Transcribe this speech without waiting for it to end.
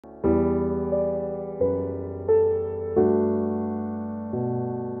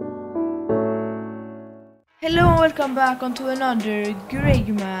Hello and welcome back onto another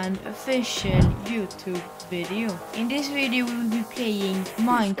Gregman official YouTube video. In this video we will be playing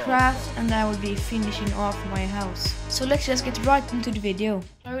Minecraft and I will be finishing off my house. So let's just get right into the video.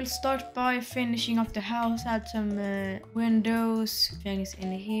 I will start by finishing off the house, add some windows, things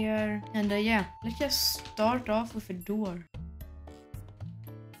in here, and yeah, let's just start off with a door.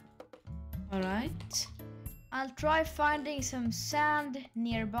 Alright. I'll try finding some sand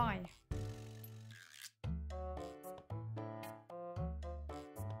nearby.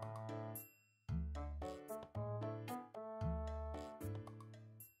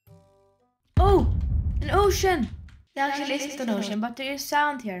 Oh, an ocean! There actually isn't an ocean, but there is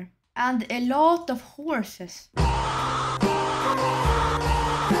sand here. And a lot of horses. There,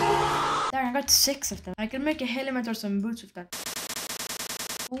 I got 6 of them. I can make a helmet or some boots with that.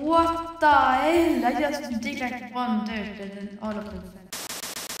 What the hell? I just dig like one dirt and then all of them.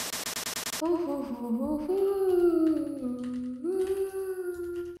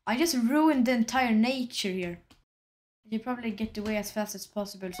 I just ruined the entire nature here. You probably get away as fast as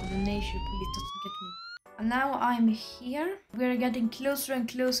possible so the nature police doesn't get me. And now I'm here. We're getting closer and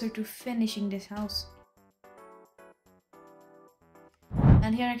closer to finishing this house.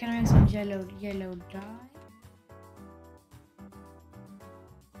 And here I can make some yellow dye.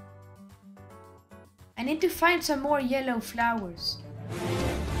 I need to find some more yellow flowers.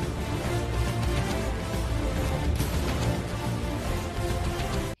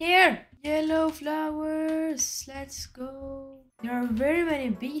 Here! Yellow flowers, let's go. There are very many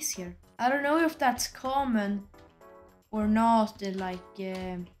bees here. I don't know if that's common or not in like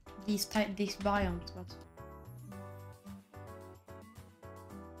these biomes, but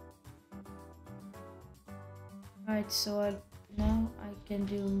right. So now I can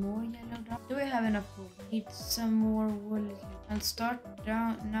do more yellow dye. Do we have enough wool? Need some more wool. I'll start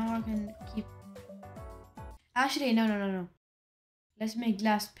down. Now I can keep. Actually, no. Let's make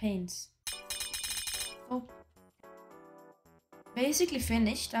glass panes. Oh. Basically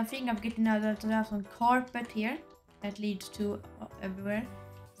finished. I think I'm getting out to have some carpet here that leads to everywhere.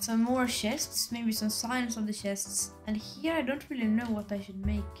 Some more chests, maybe some signs on the chests. And here I don't really know what I should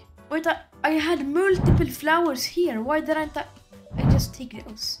make. Wait, I had multiple flowers here. Why didn't I just take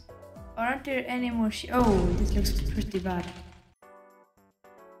those? Aren't there any more? Oh, this looks pretty bad.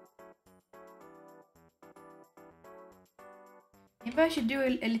 Maybe I should do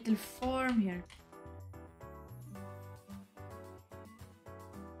a little farm here.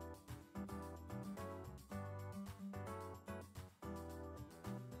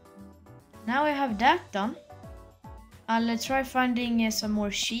 Now I have that done. I'll try finding some more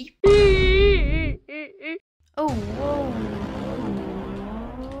sheep. Oh, whoa.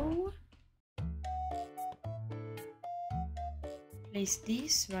 Place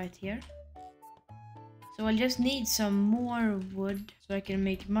these right here. So I'll just need some more wood so I can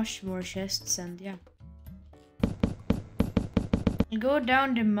make much more chests and yeah. I'll go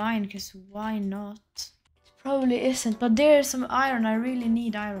down the mine because why not? It probably isn't, but there's some iron. I really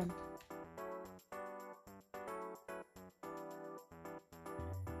need iron.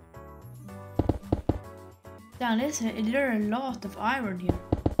 Damn, there are a lot of iron here.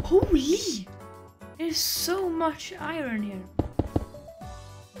 Holy! There's so much iron here.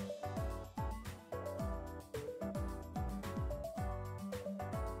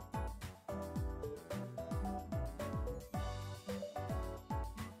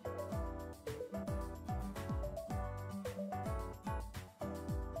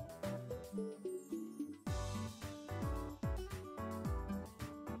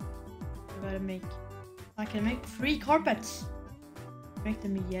 I can make 3 carpets. Make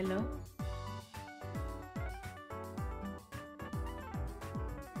them yellow.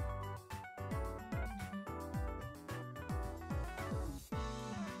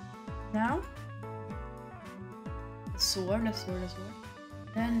 Now, a sword.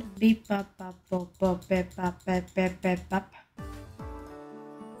 Then beep bop bop bop bop beep bop beep beep beep bop.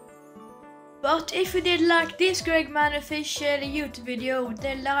 But if you did like this Gregman official YouTube video,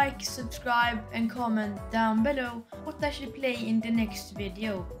 then like, subscribe and comment down below what I should play in the next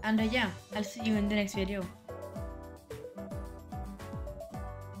video. And yeah, I'll see you in the next video.